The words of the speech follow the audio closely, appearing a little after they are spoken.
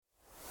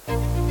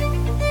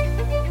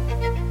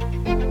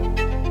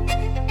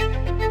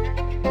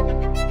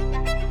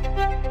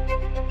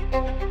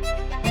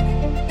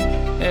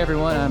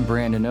everyone. I'm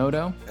Brandon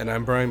Odo. And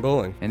I'm Brian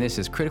Bowling. And this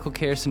is Critical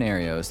Care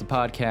Scenarios, the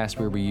podcast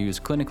where we use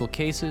clinical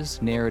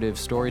cases, narrative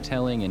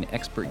storytelling, and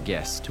expert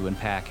guests to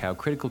unpack how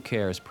critical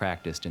care is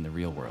practiced in the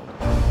real world.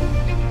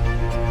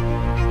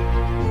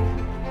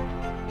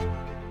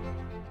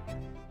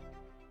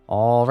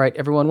 All right,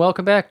 everyone,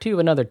 welcome back to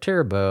another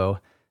TIRBO.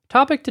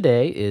 Topic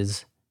today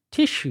is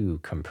tissue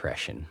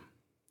compression.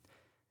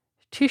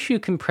 Tissue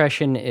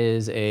compression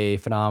is a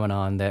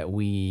phenomenon that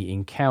we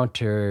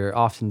encounter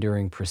often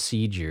during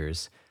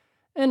procedures,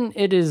 and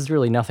it is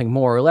really nothing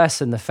more or less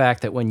than the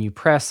fact that when you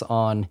press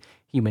on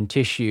human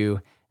tissue,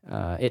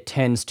 it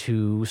tends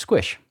to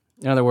squish.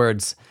 In other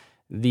words,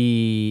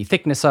 the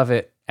thickness of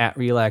it at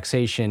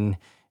relaxation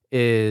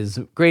is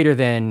greater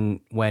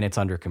than when it's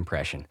under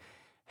compression.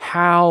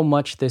 How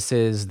much this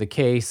is the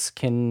case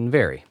can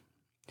vary.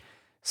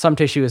 Some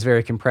tissue is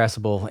very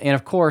compressible, and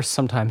of course,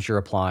 sometimes you're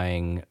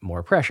applying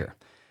more pressure.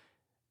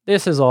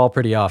 This is all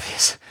pretty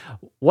obvious.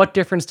 What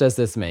difference does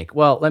this make?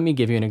 Well, let me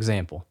give you an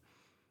example.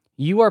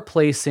 You are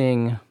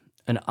placing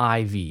an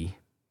IV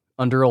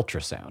under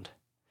ultrasound.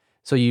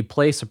 So you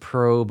place a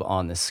probe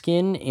on the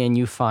skin and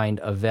you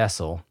find a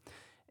vessel,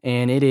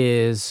 and it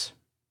is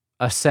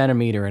 1.5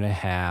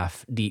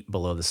 centimeters deep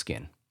below the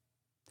skin.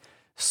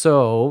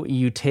 So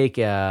you take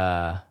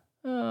a,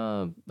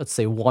 let's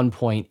say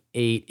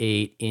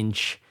 1.88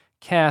 inch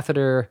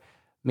catheter,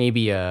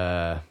 maybe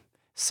a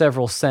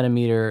several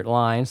centimeter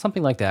line,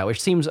 something like that,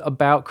 which seems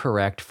about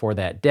correct for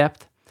that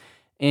depth,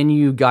 and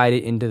you guide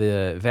it into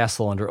the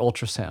vessel under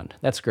ultrasound.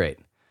 That's great.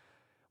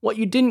 What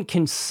you didn't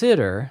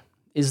consider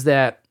is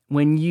that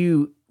when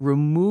you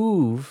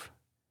remove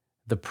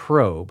the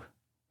probe,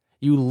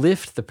 you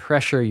lift the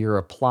pressure you're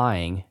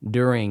applying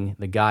during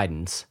the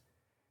guidance,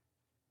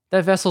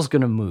 that vessel's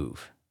going to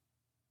move.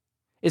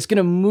 It's going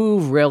to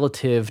move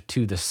relative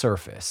to the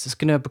surface. It's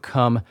going to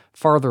become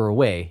farther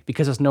away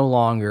because it's no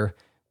longer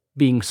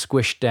being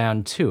squished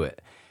down to it.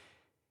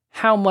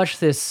 How much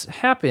this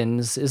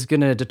happens is going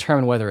to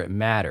determine whether it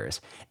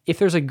matters. If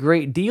there's a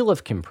great deal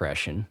of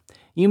compression,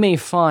 you may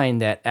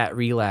find that at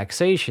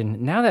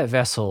relaxation, now that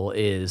vessel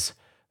is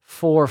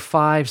 4 or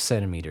 5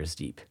 centimeters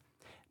deep.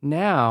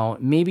 Now,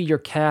 maybe your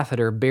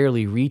catheter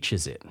barely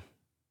reaches it,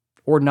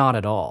 or not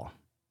at all.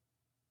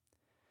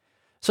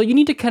 So you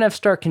need to kind of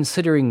start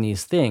considering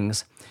these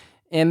things,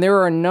 and there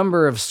are a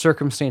number of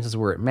circumstances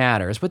where it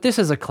matters, but this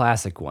is a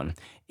classic one.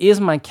 Is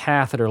my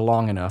catheter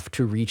long enough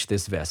to reach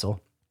this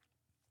vessel?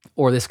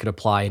 Or this could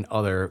apply in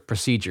other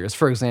procedures.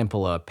 For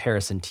example, a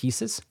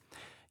paracentesis.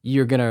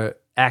 You're going to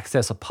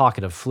access a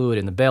pocket of fluid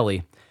in the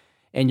belly,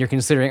 and you're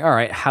considering, all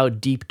right, how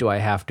deep do I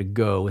have to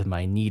go with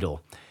my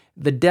needle?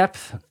 The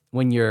depth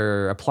when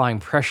you're applying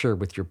pressure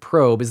with your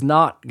probe is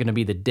not going to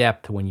be the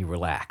depth when you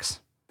relax.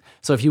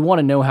 So if you want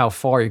to know how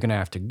far you're going to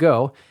have to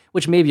go,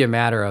 which may be a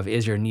matter of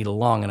is your needle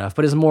long enough,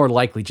 but is more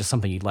likely just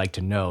something you'd like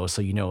to know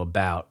so you know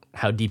about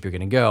how deep you're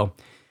going to go,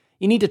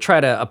 you need to try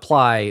to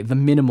apply the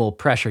minimal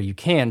pressure you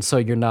can so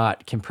you're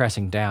not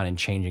compressing down and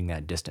changing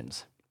that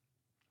distance.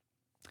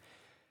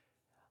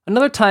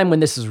 Another time when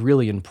this is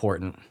really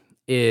important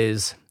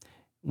is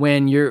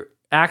when you're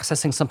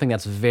accessing something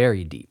that's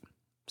very deep.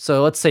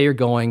 So let's say you're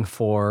going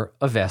for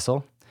a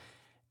vessel,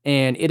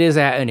 and it is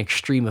at an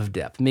extreme of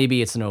depth.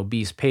 Maybe it's an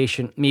obese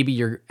patient. Maybe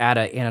you're at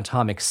an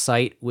anatomic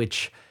site,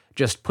 which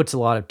just puts a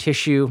lot of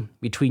tissue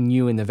between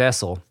you and the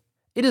vessel.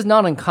 It is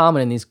not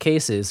uncommon in these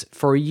cases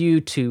for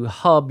you to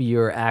hub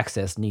your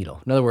access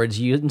needle. In other words,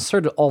 you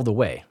insert it all the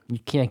way. You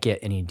can't get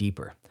any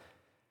deeper.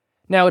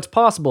 Now, it's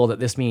possible that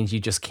this means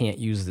you just can't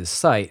use this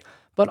site,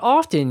 but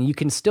often you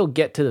can still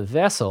get to the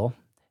vessel.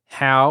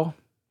 How?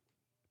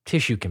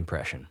 Tissue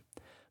compression.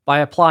 By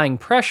applying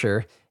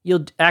pressure,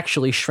 you'll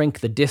actually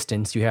shrink the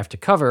distance you have to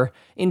cover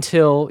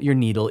until your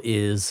needle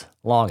is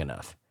long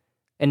enough.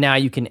 And now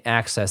you can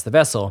access the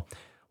vessel.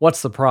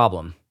 What's the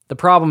problem? The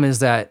problem is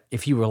that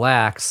if you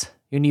relax,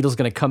 your needle's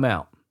going to come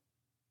out.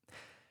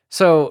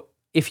 So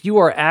if you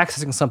are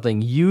accessing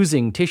something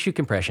using tissue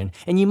compression,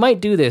 and you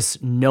might do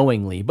this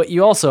knowingly, but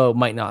you also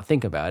might not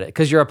think about it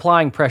because you're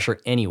applying pressure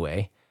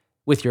anyway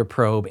with your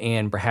probe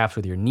and perhaps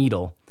with your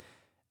needle.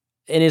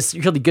 And it's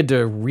really good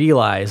to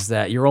realize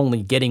that you're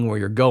only getting where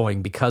you're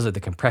going because of the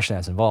compression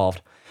that's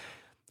involved.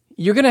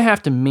 You're going to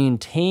have to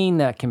maintain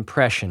that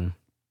compression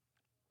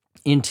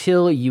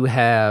until you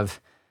have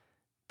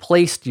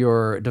placed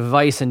your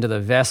device into the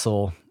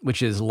vessel,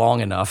 which is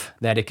long enough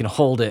that it can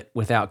hold it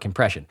without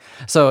compression.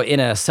 So in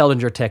a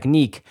Seldinger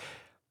technique,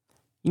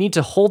 you need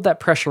to hold that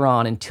pressure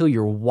on until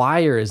your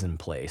wire is in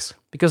place,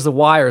 because the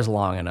wire is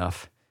long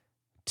enough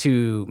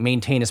to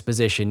maintain its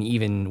position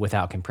even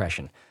without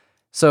compression.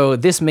 So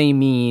this may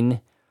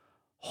mean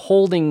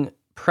holding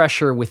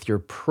pressure with your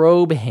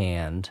probe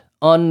hand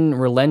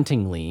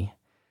unrelentingly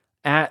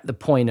at the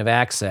point of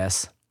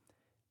access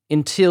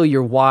until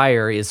your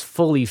wire is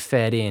fully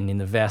fed in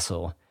the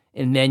vessel,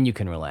 and then you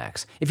can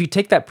relax. If you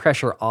take that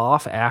pressure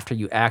off after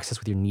you access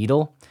with your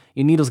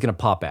needle's going to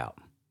pop out.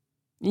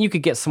 You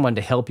could get someone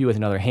to help you with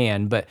another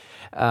hand, but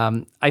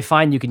I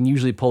find you can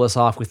usually pull this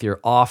off with your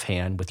off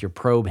hand, with your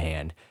probe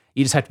hand,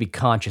 You just have to be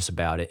conscious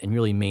about it and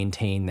really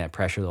maintain that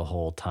pressure the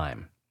whole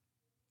time.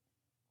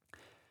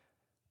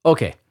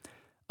 Okay,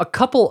 a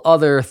couple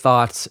other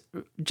thoughts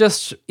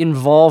just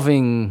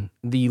involving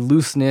the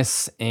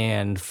looseness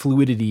and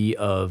fluidity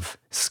of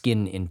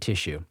skin and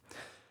tissue.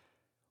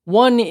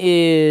 One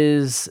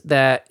is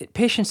that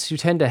patients who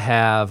tend to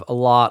have a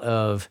lot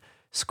of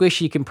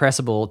squishy,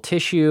 compressible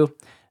tissue,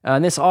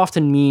 and this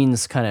often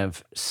means kind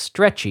of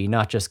stretchy,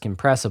 not just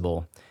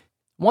compressible.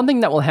 One thing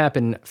that will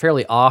happen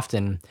fairly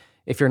often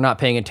if you're not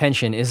paying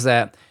attention is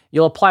that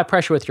you'll apply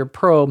pressure with your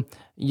probe,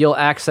 you'll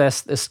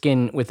access the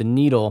skin with a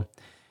needle,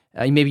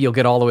 maybe you'll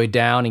get all the way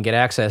down and get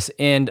access,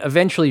 and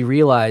eventually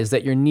realize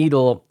that your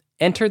needle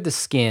entered the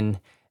skin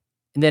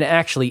and then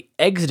actually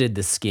exited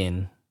the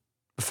skin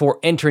before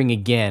entering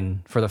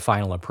again for the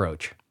final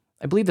approach.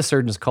 I believe the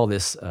surgeons call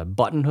this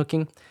button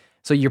hooking.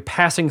 So you're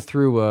passing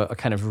through a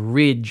kind of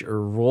ridge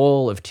or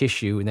roll of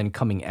tissue and then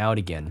coming out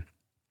again.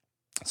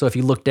 So if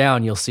you look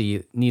down, you'll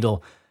see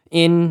needle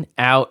in,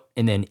 out,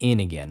 and then in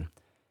again.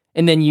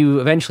 And then you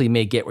eventually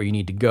may get where you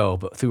need to go,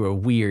 but through a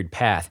weird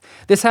path.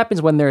 This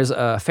happens when there's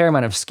a fair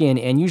amount of skin,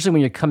 and usually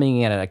when you're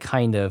coming in at a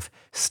kind of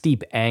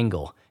steep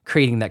angle,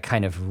 creating that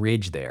kind of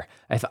ridge there.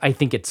 I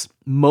think it's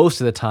most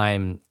of the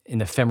time in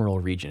the femoral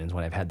region is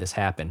when I've had this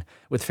happen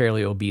with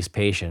fairly obese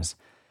patients.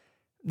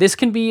 This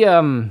can be,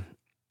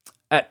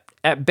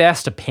 at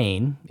best, a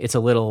pain. It's a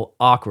little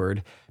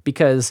awkward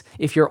because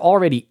if you're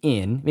already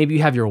in, maybe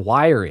you have your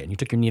wire in, you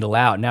took your needle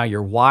out, now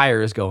your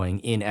wire is going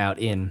in, out,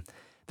 in.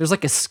 There's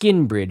like a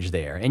skin bridge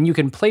there, and you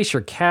can place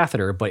your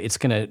catheter, but it's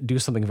going to do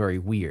something very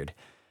weird.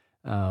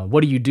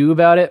 What do you do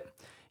about it?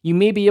 You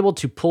may be able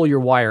to pull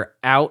your wire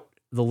out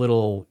the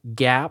little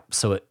gap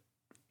so it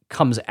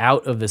comes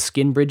out of the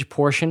skin bridge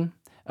portion.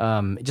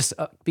 Just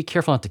be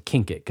careful not to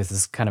kink it because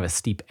it's kind of a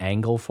steep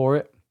angle for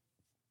it.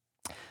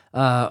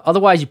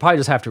 Otherwise, you probably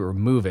just have to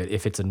remove it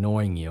if it's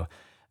annoying you.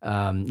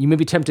 You may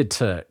be tempted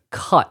to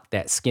cut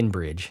that skin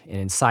bridge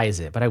and incise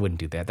it, but I wouldn't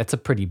do that. That's a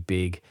pretty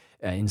big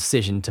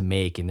incision to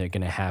make, and they're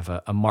going to have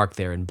a mark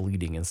there and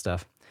bleeding and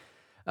stuff.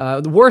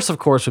 The worst, of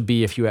course, would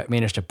be if you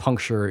manage to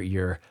puncture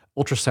your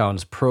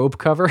ultrasound's probe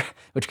cover,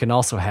 which can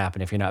also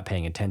happen if you're not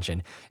paying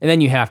attention. And then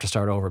you have to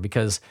start over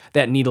because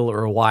that needle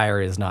or wire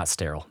is not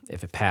sterile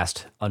if it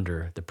passed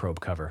under the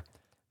probe cover.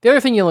 The other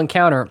thing you'll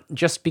encounter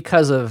just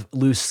because of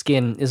loose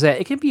skin is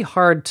that it can be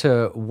hard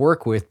to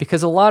work with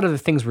because a lot of the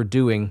things we're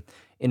doing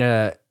in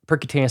a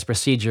percutaneous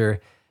procedure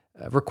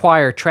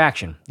require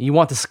traction. You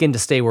want the skin to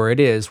stay where it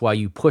is while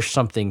you push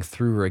something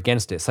through or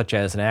against it, such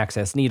as an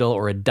access needle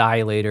or a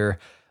dilator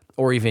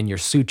or even your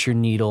suture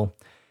needle.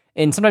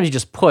 And sometimes you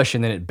just push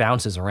and then it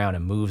bounces around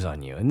and moves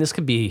on you. And this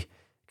could be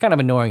kind of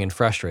annoying and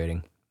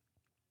frustrating.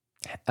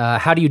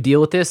 How do you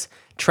deal with this?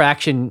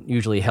 Traction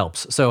usually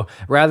helps. So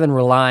rather than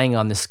relying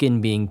on the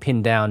skin being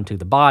pinned down to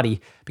the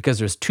body because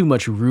there's too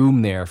much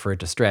room there for it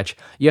to stretch,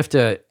 you have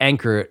to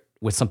anchor it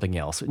with something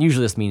else. And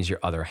usually this means your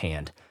other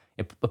hand.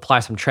 Apply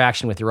some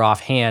traction with your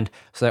off hand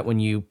so that when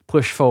you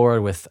push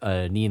forward with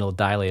a needle,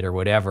 dilator, or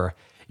whatever,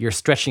 you're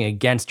stretching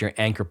against your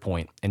anchor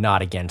point and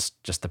not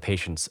against just the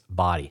patient's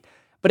body.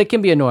 But it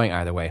can be annoying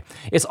either way.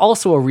 It's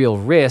also a real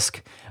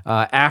risk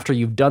after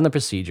you've done the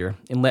procedure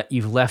and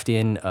you've left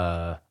in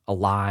a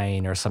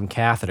line or some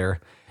catheter.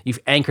 You've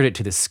anchored it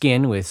to the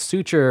skin with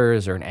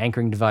sutures or an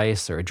anchoring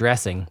device or a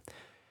dressing.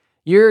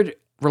 You're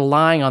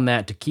relying on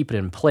that to keep it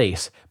in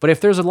place. But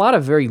if there's a lot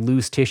of very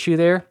loose tissue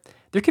there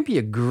can be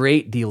a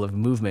great deal of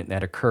movement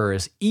that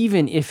occurs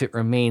even if it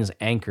remains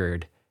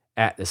anchored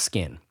at the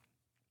skin.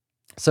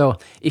 So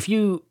if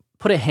you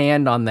put a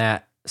hand on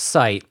that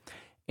site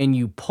and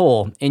you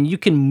pull, and you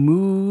can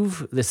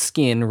move the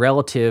skin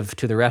relative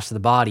to the rest of the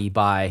body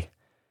by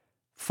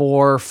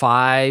 4,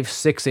 5,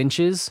 6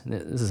 inches.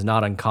 This is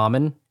not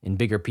uncommon in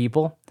bigger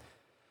people.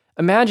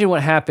 Imagine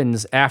what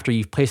happens after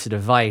you've placed a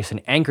device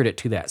and anchored it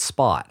to that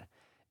spot.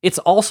 It's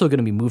also going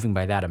to be moving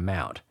by that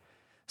amount.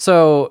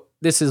 So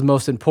this is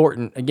most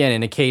important, again,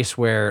 in a case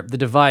where the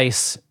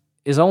device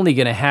is only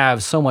going to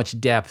have so much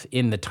depth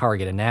in the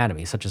target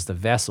anatomy, such as the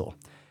vessel.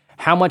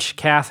 How much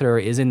catheter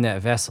is in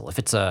that vessel? If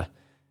it's a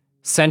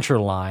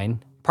central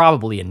line,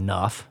 probably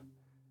enough.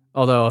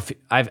 Although if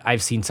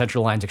I've seen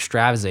central lines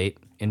extravasate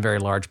in very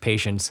large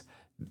patients,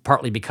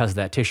 partly because of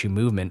that tissue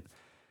movement.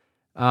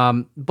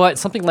 But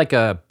something like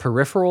a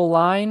peripheral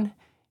line,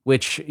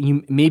 which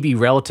may be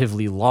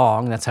relatively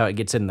long, that's how it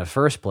gets in the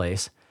first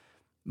place,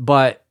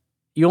 but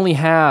you only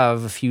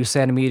have a few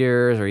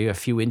centimeters or a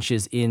few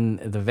inches in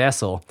the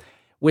vessel.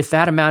 With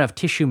that amount of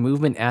tissue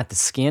movement at the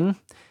skin,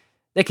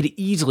 that could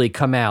easily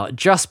come out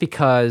just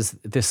because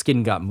the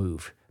skin got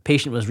moved.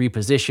 Patient was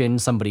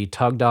repositioned, somebody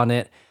tugged on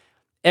it.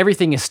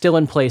 Everything is still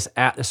in place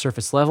at the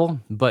surface level,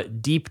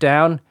 but deep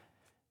down,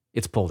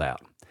 it's pulled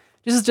out.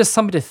 This is just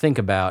something to think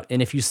about,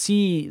 and if you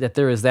see that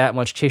there is that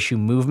much tissue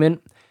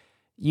movement,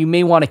 you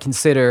may want to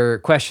consider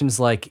questions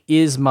like,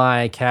 is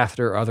my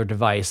catheter or other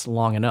device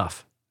long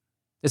enough?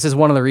 This is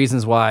one of the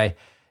reasons why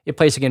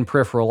placing in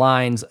peripheral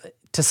lines,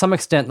 to some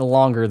extent, the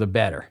longer the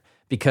better,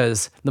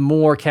 because the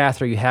more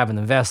catheter you have in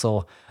the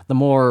vessel, the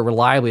more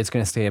reliably it's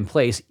going to stay in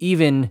place,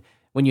 even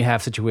when you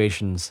have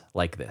situations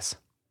like this.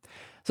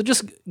 So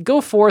just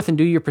go forth and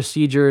do your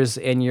procedures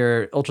and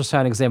your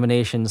ultrasound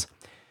examinations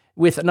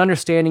with an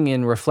understanding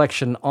and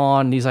reflection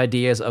on these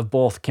ideas of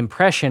both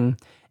compression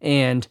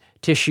and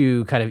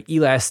tissue kind of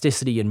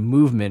elasticity and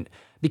movement,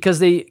 because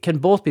they can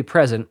both be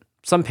present,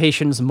 some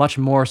patients much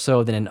more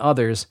so than in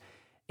others.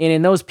 And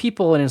in those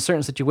people and in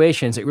certain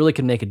situations, it really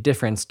can make a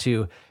difference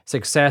to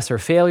success or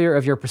failure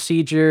of your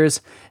procedures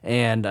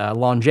and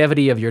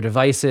longevity of your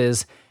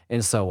devices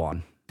and so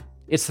on.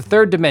 It's the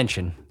third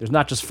dimension. There's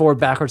not just forward,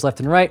 backwards, left,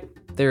 and right.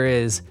 There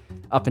is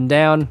up and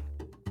down,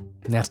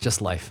 and that's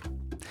just life.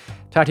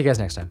 Talk to you guys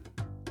next time.